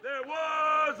There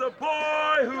was a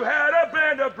boy who had a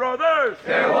band of brothers.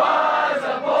 There was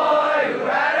a boy who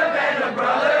had a band of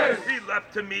brothers. He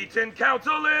left to meet in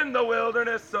council in the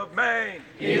wilderness of Maine.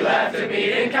 He left to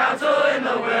meet in council in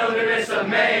the wilderness of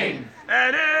Maine.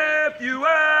 And if you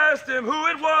asked him who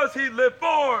it was he lived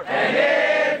for,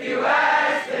 And if you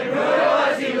asked him who it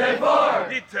was he lived for,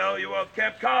 he'd tell you of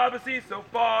Camp Cobbossee so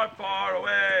far, far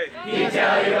away. he'd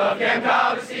tell you of Camp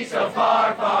Cobbossee so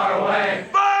far, far away.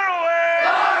 Far away!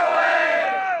 Far away!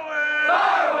 Far away!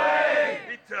 Far away!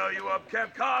 He'd tell you of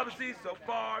Camp Cobbossee so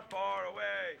far, far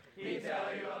away. He'd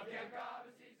tell you of Camp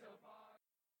Cobbossee so far.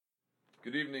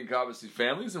 Good evening, Cobbossee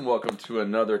families, and welcome to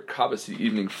another Cobbossee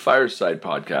Evening Fireside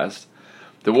podcast.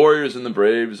 The Warriors and the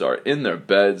Braves are in their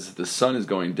beds, the sun is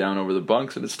going down over the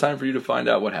bunks, and it's time for you to find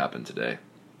out what happened today.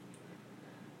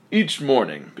 Each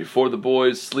morning, before the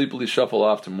boys sleepily shuffle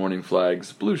off to morning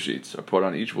flags, blue sheets are put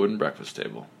on each wooden breakfast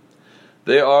table.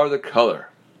 They are the color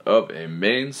of a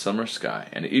Maine summer sky,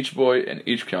 and each boy and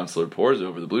each counselor pores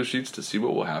over the blue sheets to see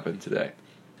what will happen today.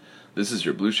 This is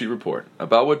your blue sheet report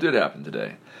about what did happen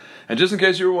today. And just in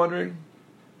case you were wondering,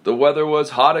 the weather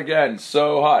was hot again,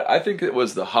 so hot. I think it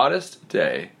was the hottest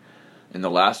day in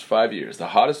the last 5 years, the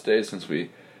hottest day since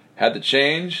we had the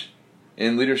change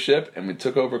in leadership and we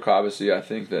took over Cobbossee. I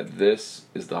think that this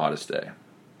is the hottest day.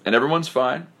 And everyone's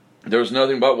fine. There was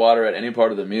nothing but water at any part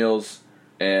of the meals,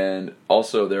 and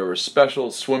also there were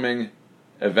special swimming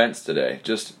events today.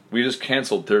 We just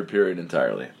canceled third period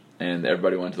entirely, and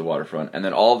everybody went to the waterfront. And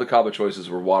then all of the Cobbo choices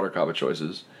were water Cobbo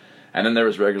choices, and then there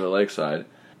was regular lakeside.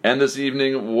 And this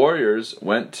evening, Warriors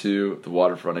went to the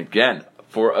waterfront again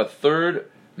for a third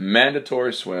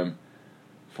mandatory swim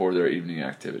for their evening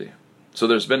activity. So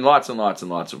there's been lots and lots and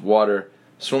lots of water,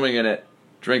 swimming in it,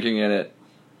 drinking in it,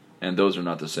 and those are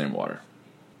not the same water.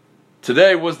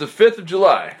 Today was the 5th of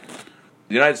July.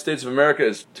 The United States of America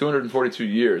is 242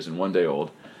 years and 1 day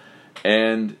old.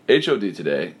 And HOD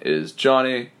today is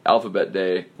Johnny, Alphabet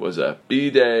Day was a B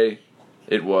Day.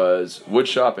 It was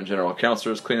woodshop and general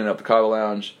counselors cleaning up the Cobbo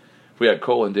Lounge. We had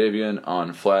Cole and Davian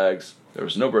on flags. There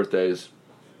was no birthdays.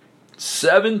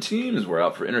 7 teams were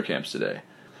out for intercamps today.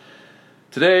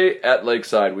 Today at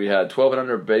Lakeside we had 12 and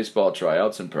under baseball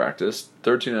tryouts in practice,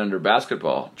 13 and under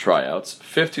basketball tryouts,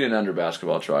 15 and under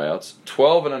basketball tryouts,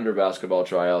 12 and under basketball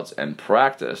tryouts, and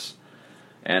practice.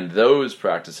 And those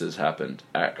practices happened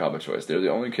at Cobbo Choice. They were the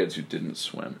only kids who didn't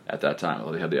swim at that time,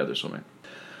 although they had the other swimming.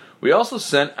 We also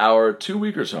sent our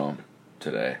 2-weekers home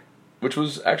today, which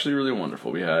was actually really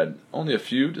wonderful. We had only a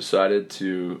few decided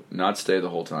to not stay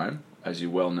the whole time. As you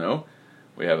well know,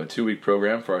 we have a 2-week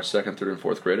program for our 2nd, 3rd, and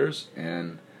 4th graders,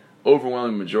 and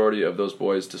overwhelming majority of those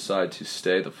boys decide to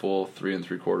stay the full 3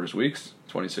 3/4 weeks,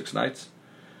 26 nights.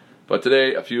 But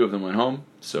today, a few of them went home,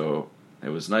 so it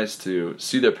was nice to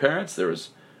see their parents. There was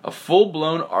a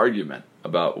full-blown argument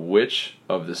about which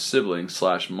of the siblings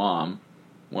 / mom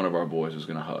one of our boys was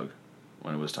going to hug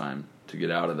when it was time to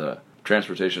get out of the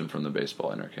transportation from the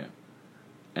baseball intercamp.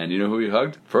 And you know who he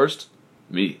hugged? First,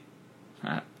 me.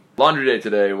 Laundry day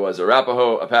today was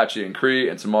Arapaho, Apache, and Cree,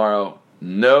 and tomorrow,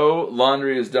 no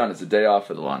laundry is done. It's a day off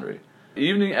for the laundry.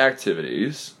 Evening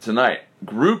activities tonight,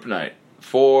 group night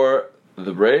for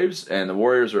the Braves, and the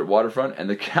Warriors are at Waterfront, and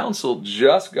the council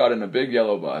just got in a big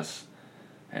yellow bus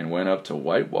and went up to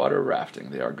whitewater rafting.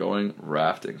 They are going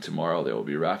rafting. Tomorrow they will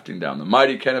be rafting down the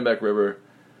mighty Kennebec River.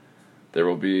 There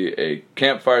will be a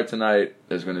campfire tonight.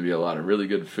 There's going to be a lot of really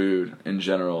good food. In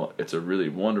general, it's a really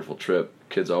wonderful trip.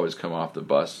 Kids always come off the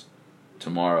bus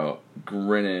tomorrow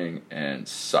grinning and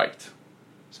psyched.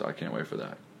 So I can't wait for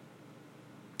that.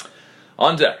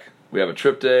 On deck, we have a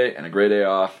trip day and a gray day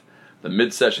off. The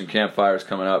mid-session campfire is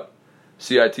coming up.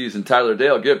 CITs and Tyler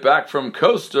Dale get back from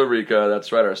Costa Rica.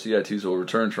 That's right, our CITs will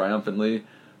return triumphantly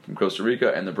from Costa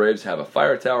Rica, and the Braves have a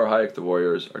fire tower hike. The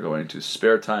Warriors are going to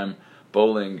spare time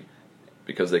bowling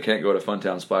because they can't go to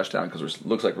Funtown Splashdown because it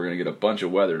looks like we're going to get a bunch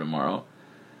of weather tomorrow.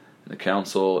 And the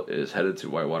council is headed to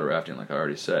whitewater rafting, like I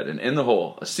already said. And in the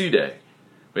hole, a sea day.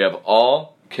 We have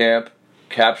all camp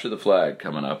capture the flag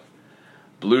coming up.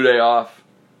 Blue day off,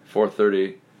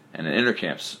 4:30, and an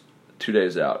intercamps 2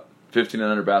 days out. 15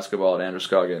 and under basketball at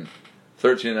Androscoggin,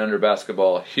 13 and under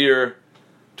basketball here,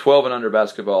 12 and under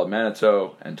basketball at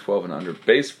Manitou, and 12 and under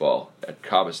baseball at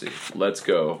Cobbossee. Let's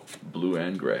go blue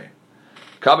and gray.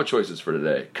 Cobbo choices for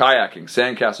today: kayaking,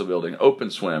 sandcastle building,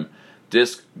 open swim,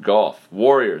 disc golf,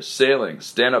 Warriors, sailing,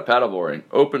 stand-up paddleboarding,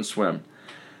 open swim,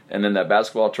 and then that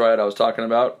basketball tryout I was talking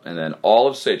about, and then all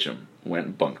of Sachem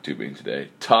went bunk tubing today.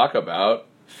 Talk about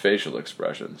facial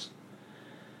expressions.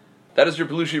 That is your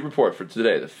Blue Sheet Report for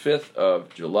today, the 5th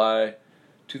of July,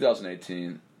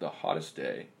 2018, the hottest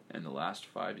day in the last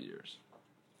 5 years.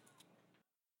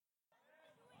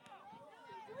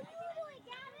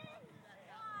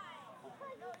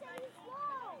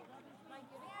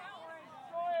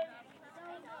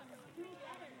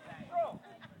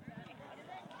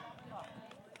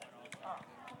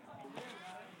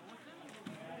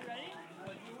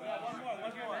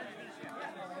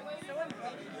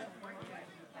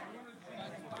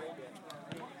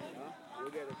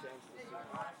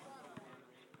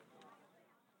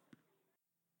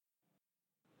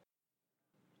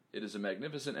 It is a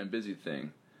magnificent and busy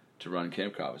thing to run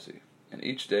Camp Cobbossee, and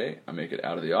each day I make it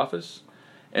out of the office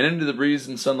and into the breeze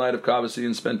and sunlight of Cobbossee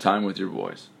and spend time with your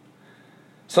boys.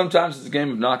 Sometimes it's a game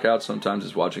of knockout, sometimes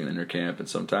it's watching an inner camp, and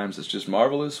sometimes it's just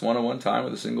marvelous one-on-one time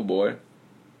with a single boy.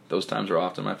 Those times are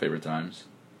often my favorite times.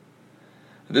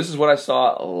 This is what I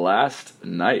saw last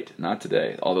night, not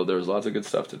today, although there was lots of good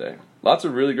stuff today. Lots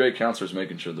of really great counselors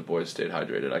making sure the boys stayed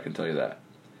hydrated, I can tell you that.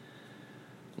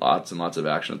 Lots and lots of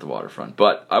action at the waterfront.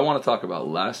 But I want to talk about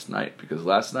last night, because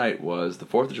last night was the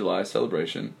 4th of July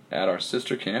celebration at our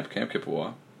sister camp, Camp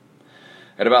Chippewa.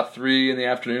 At about 3 in the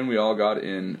afternoon, we all got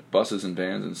in buses and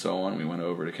vans and so on. We went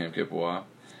over to Camp Chippewa.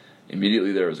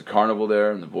 Immediately there was a carnival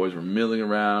there, and the boys were milling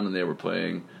around, and they were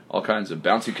playing all kinds of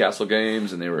bouncy castle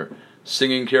games, and they were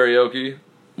singing karaoke.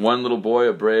 One little boy,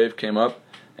 a brave, came up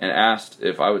and asked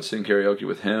if I would sing karaoke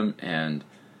with him, and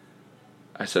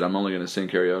I said, I'm only going to sing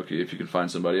karaoke if you can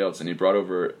find somebody else. And he brought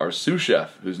over our sous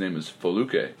chef, whose name is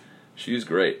Foluke. She's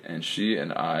great, and she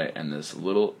and I and this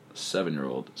little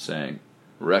 7-year-old sang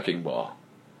Wrecking Ball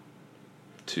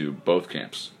to both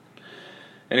camps.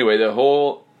 Anyway, the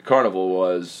whole carnival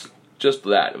was just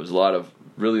that. It was a lot of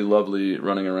really lovely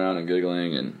running around and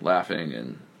giggling and laughing,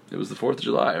 and it was the 4th of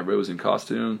July. Everybody was in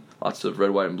costume, lots of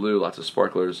red, white, and blue, lots of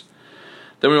sparklers.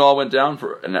 Then we all went down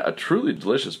for a truly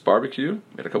delicious barbecue.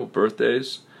 We had a couple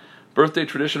birthdays. Birthday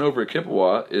tradition over at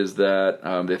Chippewa is that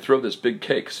they throw this big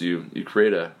cake. So you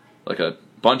create a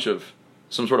bunch of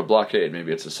some sort of blockade.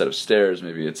 Maybe it's a set of stairs,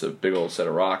 maybe it's a big old set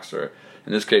of rocks, or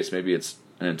in this case, maybe it's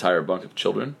an entire bunk of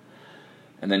children.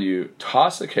 And then you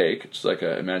toss a cake, just like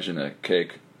imagine a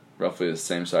cake roughly the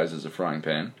same size as a frying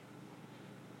pan,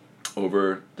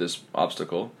 over this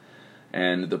obstacle,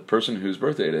 and the person whose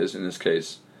birthday it is, in this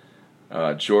case,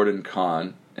 Jordan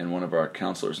Kahn and one of our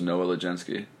counselors, Noah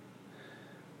Legensky,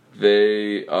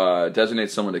 they designate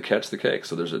someone to catch the cake.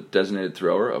 So there's a designated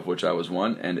thrower, of which I was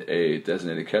one, and a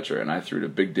designated catcher, and I threw to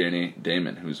Big Danny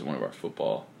Damon, who's one of our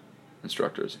football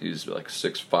instructors. He's like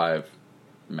 6'5",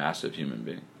 massive human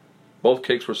being. Both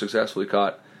cakes were successfully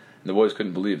caught, and the boys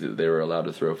couldn't believe that they were allowed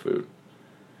to throw food.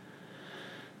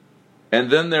 And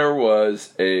then there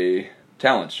was a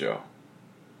talent show.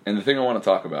 And the thing I want to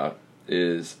talk about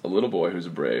is a little boy who's a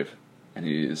brave, and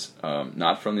he's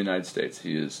not from the United States.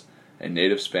 He is a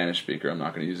native Spanish speaker. I'm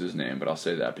not going to use his name, but I'll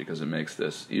say that because it makes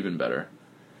this even better.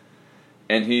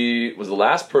 And he was the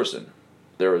last person.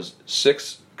 There was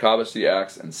 6 Cobbossee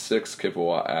acts and 6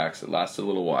 Chippewa acts. It lasted a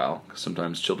little while, because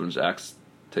sometimes children's acts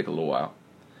take a little while.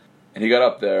 And he got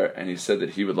up there, and he said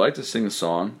that he would like to sing a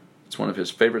song. It's one of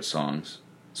his favorite songs.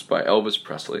 It's by Elvis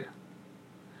Presley.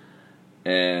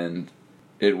 And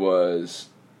it was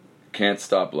Can't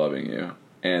Stop Loving You.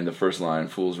 And the first line,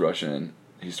 Fools Rush In.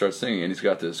 He starts singing, and he's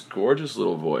got this gorgeous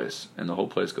little voice, and the whole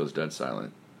place goes dead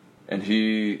silent. And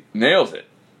he nails it.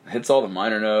 Hits all the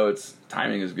minor notes,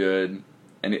 timing is good.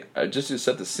 And just to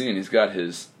set the scene, he's got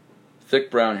his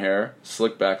thick brown hair,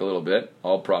 slicked back a little bit,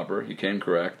 all proper. He came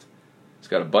correct. He's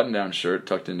got a button-down shirt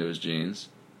tucked into his jeans,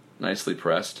 nicely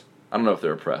pressed. I don't know if they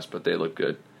were pressed, but they look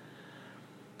good.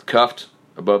 Cuffed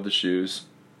above the shoes,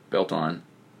 belt on,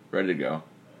 ready to go.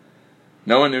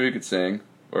 No one knew he could sing,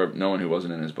 or no one who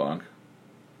wasn't in his bunk.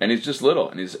 And he's just little,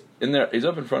 and he's in there. He's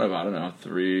up in front of, I don't know,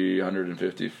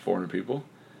 350, 400 people.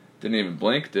 Didn't even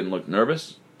blink, didn't look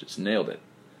nervous, just nailed it.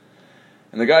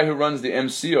 And the guy who runs the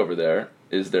MC over there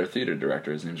is their theater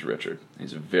director. His name's Richard.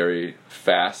 He's a very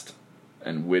fast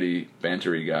and witty,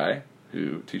 bantery guy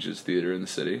who teaches theater in the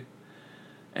city.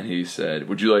 And he said,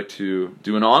 would you like to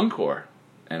do an encore?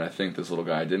 And I think this little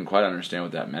guy didn't quite understand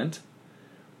what that meant.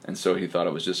 And so he thought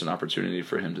it was just an opportunity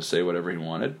for him to say whatever he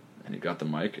wanted. And he got the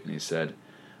mic and he said,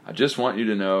 I just want you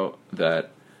to know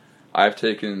that I've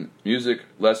taken music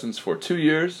lessons for 2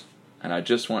 years, and I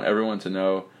just want everyone to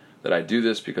know that I do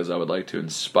this because I would like to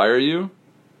inspire you,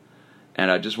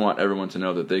 and I just want everyone to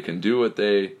know that they can do what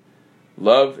they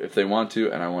love if they want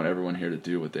to, and I want everyone here to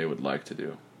do what they would like to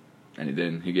do.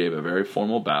 And he gave a very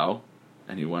formal bow,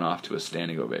 and he went off to a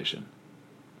standing ovation.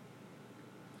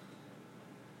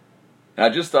 And I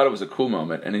just thought it was a cool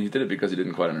moment, and he did it because he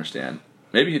didn't quite understand.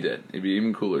 Maybe he did. It'd be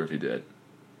even cooler if he did.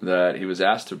 That he was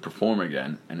asked to perform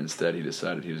again, and instead he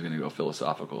decided he was going to go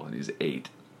philosophical, and he's 8.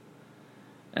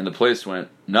 And the place went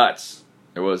nuts.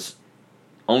 There was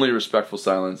only respectful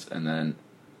silence, and then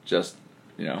just,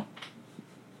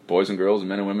 boys and girls and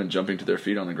men and women jumping to their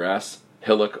feet on the grass,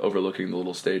 hillock overlooking the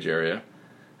little stage area,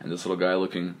 and this little guy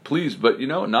looking pleased, but,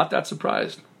 not that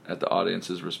surprised at the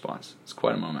audience's response. It's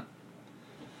quite a moment.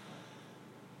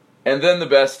 And then the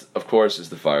best, of course, is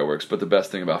the fireworks. But the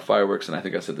best thing about fireworks, and I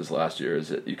think I said this last year, is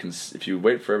that you can, if you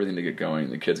wait for everything to get going,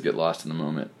 the kids get lost in the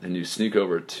moment, and you sneak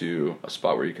over to a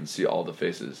spot where you can see all the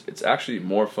faces. It's actually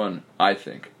more fun, I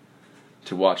think,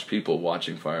 to watch people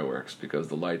watching fireworks because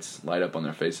the lights light up on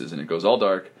their faces and it goes all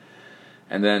dark.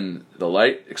 And then the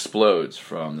light explodes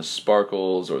from the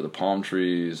sparkles or the palm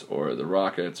trees or the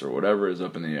rockets or whatever is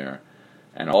up in the air.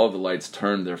 And all of the lights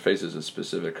turn their faces a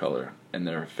specific color. And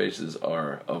their faces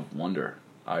are of wonder.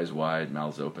 Eyes wide,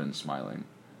 mouths open, smiling.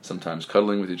 Sometimes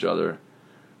cuddling with each other.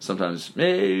 Sometimes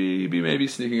maybe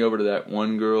sneaking over to that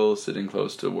one girl sitting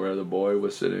close to where the boy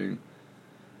was sitting.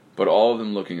 But all of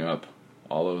them looking up.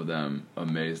 All of them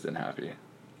amazed and happy.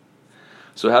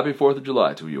 So happy 4th of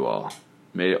July to you all.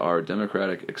 May our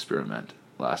democratic experiment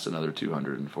last another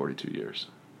 242 years.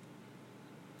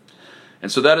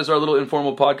 And so that is our little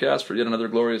informal podcast for yet another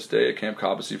glorious day at Camp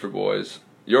Cobbossee for boys.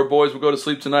 Your boys will go to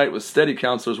sleep tonight with steady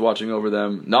counselors watching over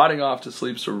them, nodding off to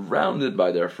sleep surrounded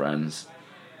by their friends,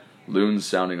 loons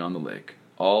sounding on the lake.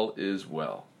 All is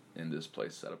well in this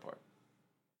place set apart.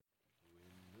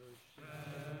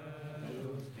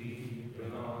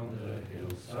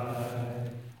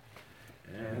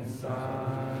 And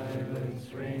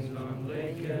silence reigns on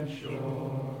lake and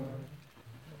shore.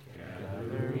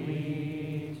 Gather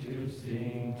we to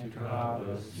sing to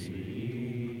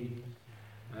Cobbossee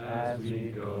as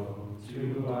we go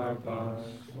to our bunks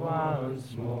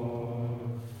once more.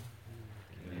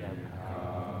 Dear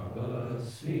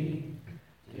Cobbossee,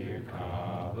 dear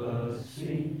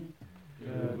Cobbossee,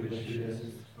 good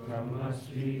wishes from us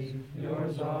be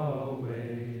yours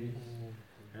always.